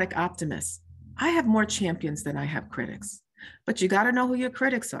pragmatic optimist. I have more champions than I have critics, but you got to know who your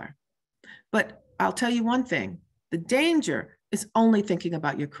critics are. But I'll tell you one thing, the danger is only thinking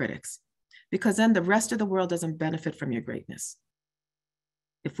about your critics, because then the rest of the world doesn't benefit from your greatness.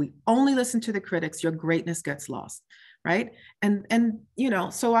 If we only listen to the critics, your greatness gets lost, right? And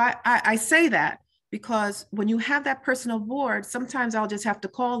so I say that because when you have that personal board, sometimes I'll just have to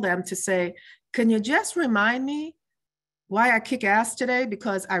call them to say, can you just remind me why I kick ass today?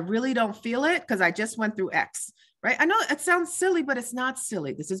 Because I really don't feel it, because I just went through X, right? I know it sounds silly, but it's not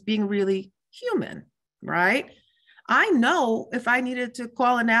silly. This is being really human, right? I know if I needed to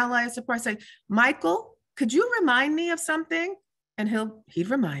call an ally of support, say, Michael, could you remind me of something? And he'd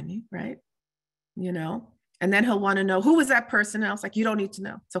remind me, right? And then he'll want to know, who was that person? And I was like, you don't need to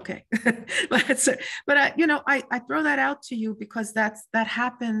know. It's okay. but I throw that out to you because that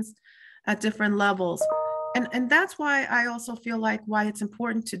happens at different levels. And that's why I also feel like why it's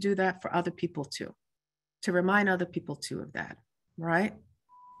important to do that for other people too, to remind other people too of that, right?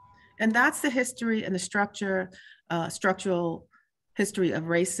 And that's the history and the structural history of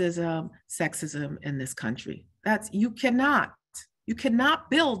racism, sexism in this country. You cannot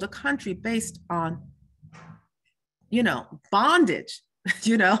build a country based on, bondage,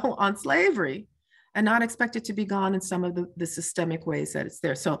 on slavery, and not expect it to be gone in some of the systemic ways that it's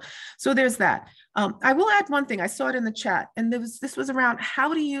there. So there's that. I will add one thing. I saw it in the chat, and this was around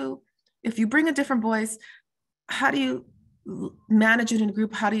if you bring a different voice, how do you manage it in a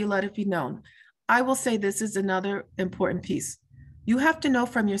group? How do you let it be known? I will say this is another important piece. You have to know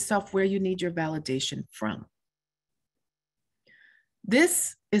from yourself where you need your validation from.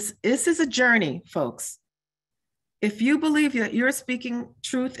 This is a journey, folks. If you believe that you're speaking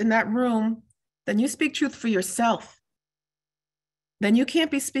truth in that room, then you speak truth for yourself. Then you can't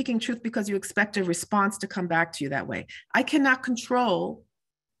be speaking truth because you expect a response to come back to you that way. I cannot control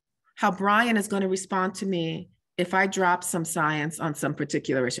how Brian is going to respond to me if I drop some science on some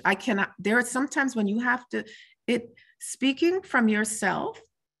particular issue. I cannot. There are sometimes when you have to, speaking from yourself,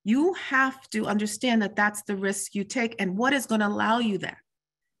 you have to understand that that's the risk you take and what is going to allow you that.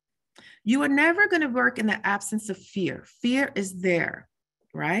 You are never going to work in the absence of fear. Fear is there,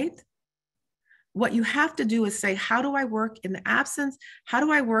 right? What you have to do is say, how do I work in the absence? How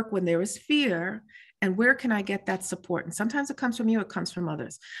do I work when there is fear? And where can I get that support? And sometimes it comes from you, it comes from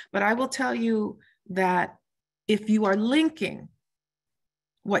others. But I will tell you that if you are linking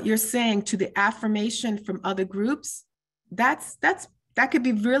what you're saying to the affirmation from other groups, that could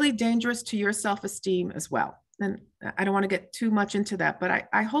be really dangerous to your self-esteem as well. And I don't want to get too much into that, but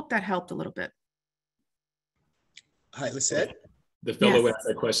I hope that helped a little bit. Hi, Lisette. The fellow who asked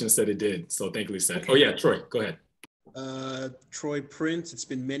that question said it did. So thank you, Lisette. Okay. Oh yeah, Troy, go ahead. Troy Prince, it's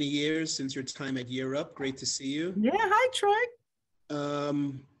been many years since your time at Year Up. Great to see you. Yeah, hi, Troy.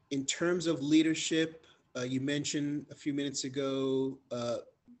 In terms of leadership, you mentioned a few minutes ago,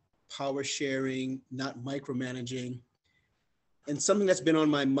 power sharing, not micromanaging. And something that's been on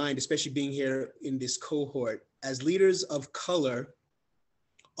my mind, especially being here in this cohort, as leaders of color,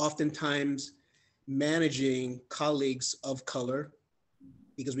 oftentimes managing colleagues of color,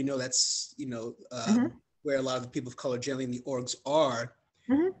 because we know that's, where a lot of the people of color generally in the orgs are.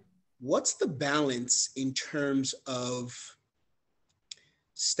 What's the balance in terms of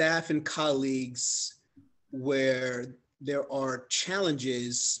staff and colleagues where there are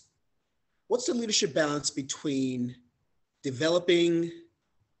challenges? What's the leadership balance between developing,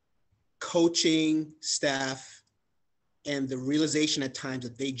 coaching staff, and the realization at times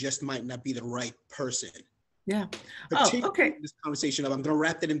that they just might not be the right person? Yeah. Okay. This conversation of, I'm going to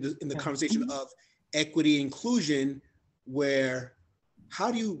wrap that in the conversation of equity, inclusion, where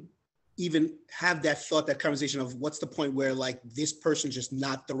how do you even have that thought, that conversation of what's the point where like this person's just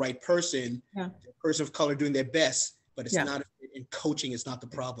not the right person, the person of color doing their best, but it's not, in coaching is not the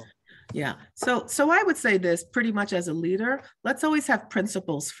problem. Yeah. So I would say this pretty much as a leader, let's always have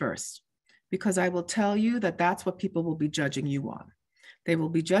principles first, because I will tell you that that's what people will be judging you on. They will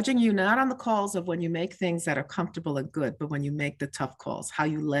be judging you not on the calls of when you make things that are comfortable and good, but when you make the tough calls, how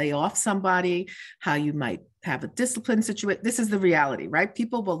you lay off somebody, how you might have a discipline situation. This is the reality, right?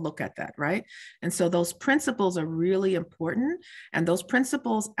 People will look at that, right? And so those principles are really important. And those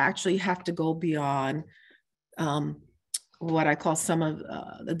principles actually have to go beyond what I call some of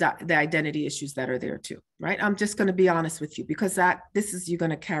the identity issues that are there too, right? I'm just going to be honest with you, because you're going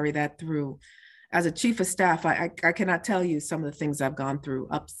to carry that through. As a chief of staff, I cannot tell you some of the things I've gone through,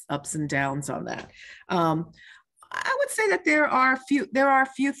 ups and downs on that. I would say that there are a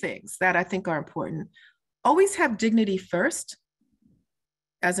few things that I think are important. Always have dignity first,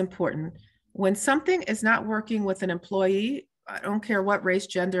 as important. When something is not working with an employee, I don't care what race,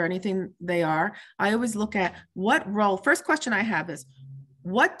 gender, anything they are, I always look at what role. First question I have is,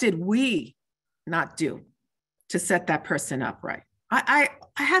 what did we not do to set that person up right? I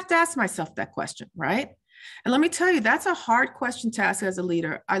have to ask myself that question, right? And let me tell you, that's a hard question to ask as a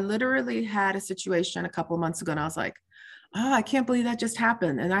leader. I literally had a situation a couple of months ago, and I was like, oh, I can't believe that just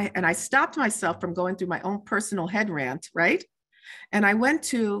happened. And I stopped myself from going through my own personal head rant, right? And I went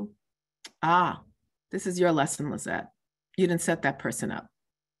to, this is your lesson, Lisette. You didn't set that person up,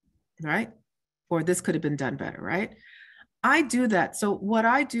 right? Or this could have been done better, right? I do that. So what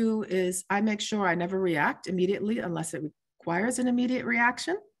I do is I make sure I never react immediately unless it requires an immediate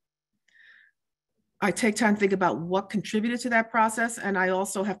reaction. I take time to think about what contributed to that process. And I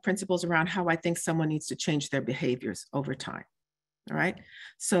also have principles around how I think someone needs to change their behaviors over time, all right?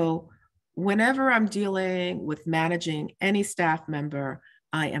 So whenever I'm dealing with managing any staff member,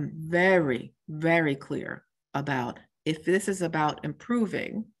 I am very, very clear about if this is about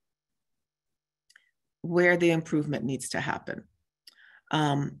improving, where the improvement needs to happen.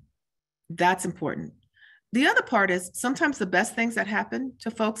 That's important. The other part is sometimes the best things that happen to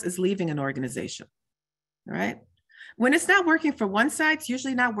folks is leaving an organization, right? When it's not working for one side, it's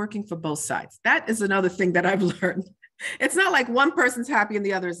usually not working for both sides. That is another thing that I've learned. It's not like one person's happy and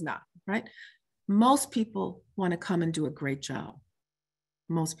the other is not, right? Most people want to come and do a great job.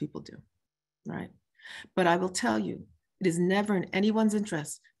 Most people do, right? But I will tell you, it is never in anyone's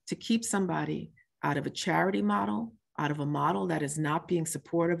interest to keep somebody out of a charity model, out of a model that is not being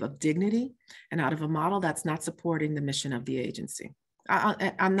supportive of dignity, and out of a model that's not supporting the mission of the agency.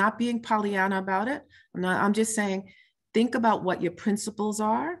 I'm not being Pollyanna about it. I'm just saying, think about what your principles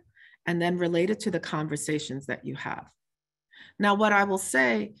are and then relate it to the conversations that you have. Now, what I will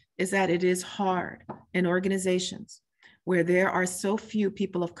say is that it is hard in organizations where there are so few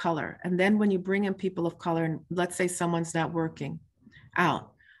people of color. And then when you bring in people of color, and let's say someone's not working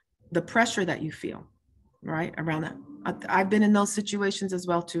out, the pressure that you feel, right, around that. I've been in those situations as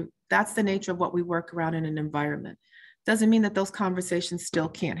well too. That's the nature of what we work around in an environment. Doesn't mean that those conversations still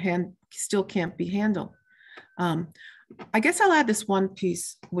can't be handled. I guess I'll add this one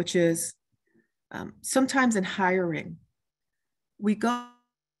piece, which is sometimes in hiring, we go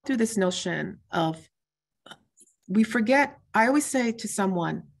through this notion of, we forget, I always say to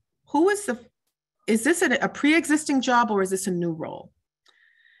someone, is this a pre-existing job or is this a new role?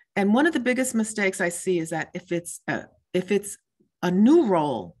 And one of the biggest mistakes I see is that if it's a new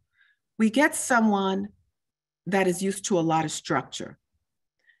role, we get someone that is used to a lot of structure.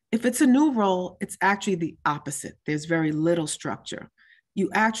 If it's a new role, it's actually the opposite. There's very little structure. You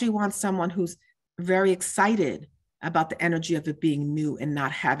actually want someone who's very excited about the energy of it being new and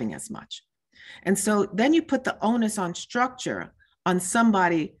not having as much. And so then you put the onus on structure on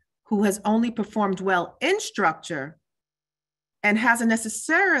somebody who has only performed well in structure and hasn't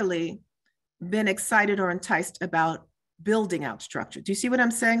necessarily been excited or enticed about building out structure. Do you see what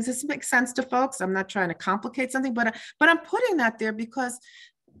I'm saying? Does this make sense to folks? I'm not trying to complicate something, but I'm putting that there because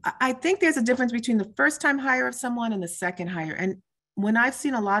I think there's a difference between the first time hire of someone and the second hire. And when I've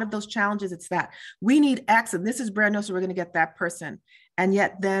seen a lot of those challenges, it's that we need X and this is brand new, so we're going to get that person. And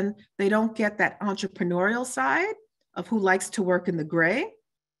yet then they don't get that entrepreneurial side of who likes to work in the gray,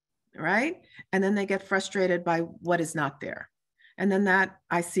 right? And then they get frustrated by what is not there. And then that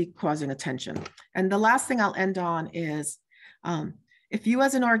I see causing a tension. And the last thing I'll end on is if you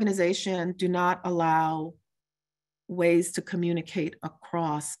as an organization do not allow ways to communicate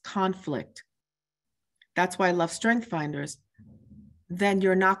across conflict, that's why I love Strength Finders, then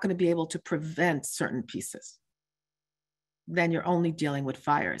you're not going to be able to prevent certain pieces. Then you're only dealing with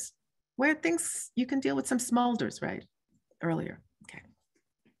fires, where things, you can deal with some smolders, right? Earlier, okay.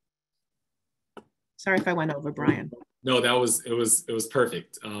 Sorry if I went over, Brian. No, it was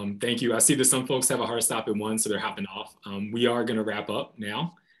perfect. Thank you. I see that some folks have a hard stop at 1, so they're hopping off. We are going to wrap up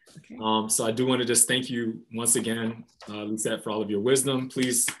now. Okay. So I do want to just thank you once again, Lisette, for all of your wisdom.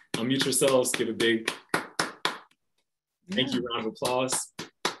 Please unmute yourselves, give a big thank you, round of applause.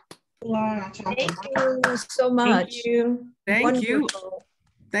 Thank you so much. Thank you. Thank you.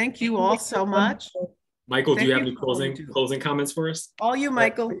 Thank you all so much. Michael, do you have any closing comments for us? All you,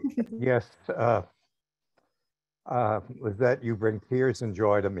 Michael. Yes. Lisette, you bring tears and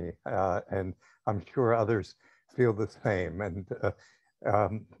joy to me, and I'm sure others feel the same. And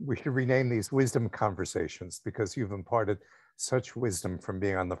we should rename these wisdom conversations because you've imparted such wisdom from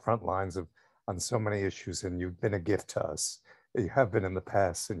being on the front lines on so many issues, and you've been a gift to us. You have been in the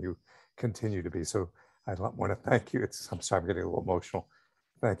past, and you continue to be. So I want to thank you. I'm sorry, I'm getting a little emotional.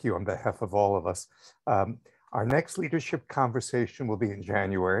 Thank you on behalf of all of us. Our next leadership conversation will be in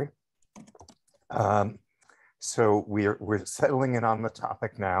January. So we're settling in on the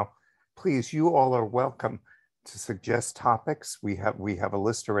topic now. Please, you all are welcome to suggest topics. We have a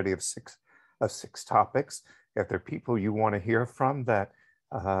list already of six topics. If there are people you want to hear from that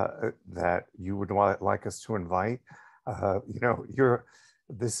you would like us to invite,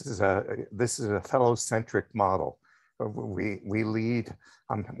 this is a fellow-centric model. We lead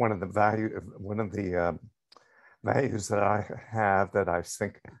on one of the values that I have that I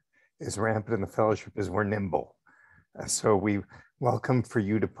think is rampant in the fellowship is we're nimble. So we welcome for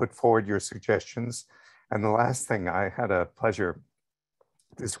you to put forward your suggestions. And the last thing, I had a pleasure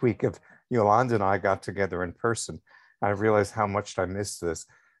this week of Yolanda and I got together in person. I realized how much I missed this.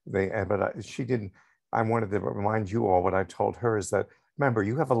 She didn't. I wanted to remind you all what I told her is that, remember,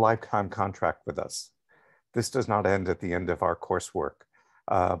 you have a lifetime contract with us. This does not end at the end of our coursework.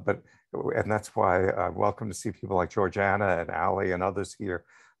 And that's why I'm welcome to see people like Georgiana and Allie and others here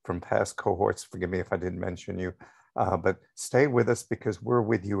from past cohorts. Forgive me if I didn't mention you, but stay with us because we're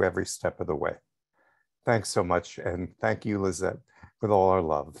with you every step of the way. Thanks so much. And thank you, Lisette, with all our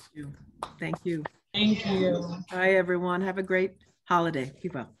love. Thank you. Thank you. Bye, everyone. Have a great holiday.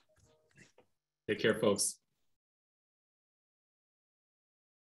 Keep up. Take care, folks.